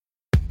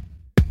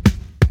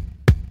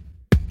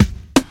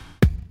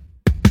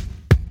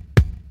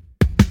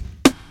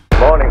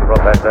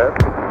Professor.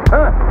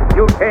 Huh,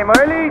 you came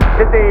early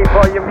today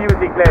for your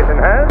music lesson,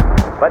 huh?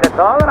 But it's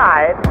all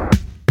right.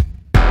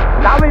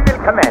 Now we will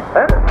commence,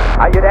 huh?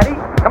 Are you ready?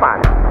 Come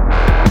on.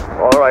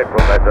 All right,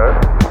 Professor.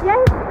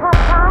 Yes,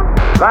 Papa.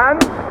 1,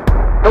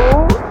 2,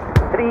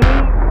 3,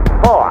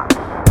 4.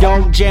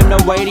 Don't jam no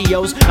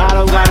radios, I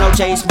don't got no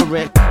taste for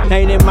it.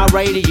 Ain't in my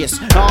radius,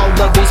 all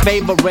of these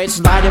favorites.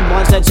 Lighting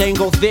ones that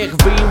tangle thick,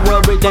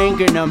 real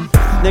rethinking them.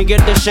 They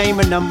get to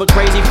shaming them, but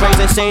crazy phrase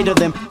I say to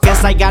them.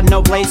 Guess I got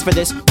no place for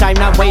this. Time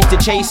not wasted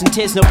chasing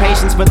tis, no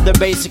patience for the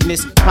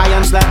basicness. High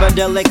on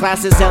slabadillic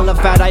classes, hella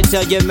fat. I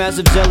tell you,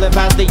 massive zilla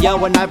past the yo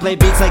when I play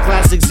beats like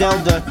classic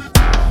Zelda.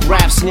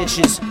 Rap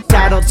snitches,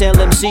 tattletale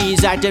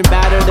MCs acting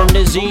badder than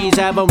disease.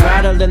 Have them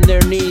rattling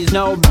their knees,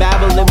 no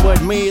babbling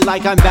with me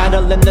like I'm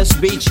battling the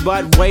speech.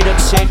 But wait a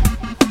tick,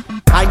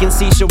 I can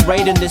see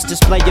charade in this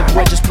display of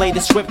where just play the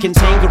script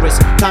cantankerous.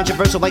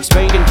 Controversial like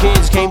spanking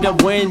kids, came to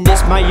win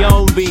this my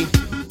own beat.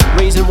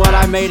 Reason what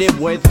I made it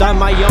with on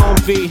my own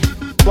feet.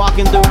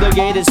 Walking through the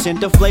gate is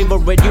sent to flavor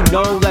it. You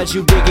know that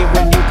you dig it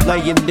when you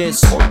playing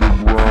this.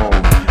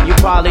 You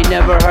probably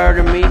never heard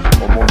of me.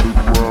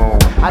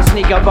 I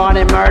sneak up on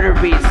and murder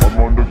beats.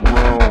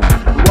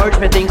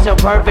 Wordsmith things so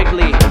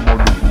perfectly.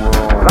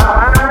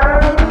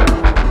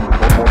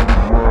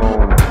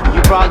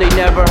 You probably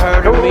never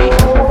heard of me.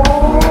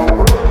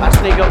 I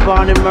sneak up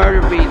on and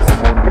murder beats.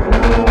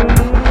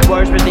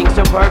 Wordsmith things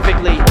so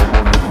perfectly.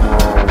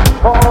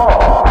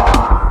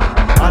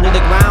 Under the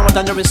ground with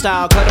thunderous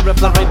style, cutter a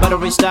fluttery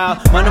buttery style.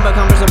 One of my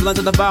comers are blunt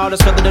to the bow,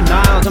 discover the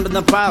denial, jumping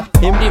the pile.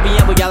 MDB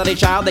and reality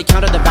child, they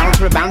counted the balance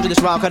for a boundary this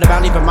wild, cut a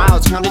bounty for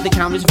miles. Counted the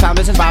counties and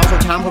founders and vows, or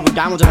time for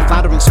downwards and a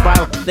flattering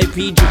spiral. They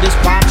feed you this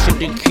pop shit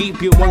to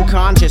keep you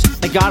unconscious.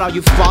 They got all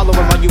you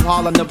following while you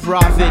hauling the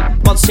profit.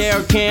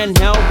 Voltaire can't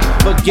help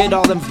but get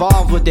all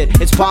involved with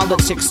it. It's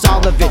politics,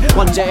 all of it.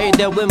 One day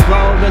they'll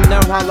implode in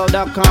their hollowed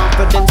up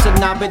confidence,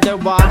 and I'll be there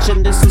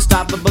watching this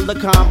unstoppable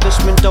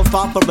accomplishment. Don't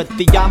fall for it,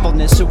 the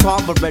awfulness who call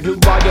for it. Who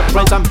are your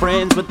friends? I'm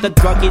friends with the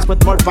druggies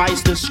with more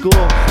vice than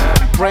school.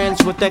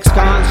 Friends with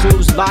ex-cons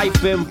whose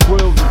life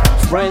improved.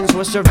 Friends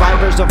with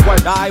survivors of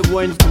what I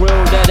went through.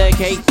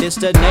 Dedicate this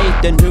to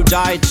Nathan who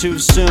died too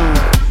soon.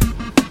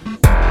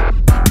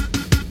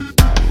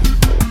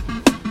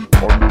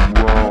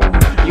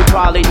 You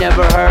probably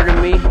never heard of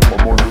me.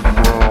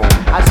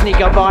 I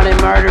sneak up on and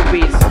murder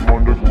beats.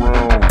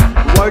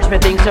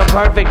 Wordsmith things so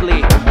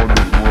perfectly.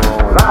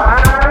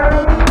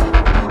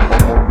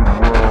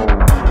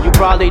 You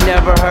probably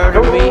never heard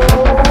of me.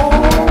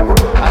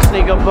 I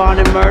sneak up on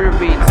and murder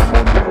beats.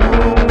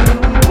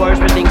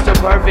 Wordsmith things so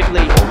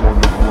perfectly.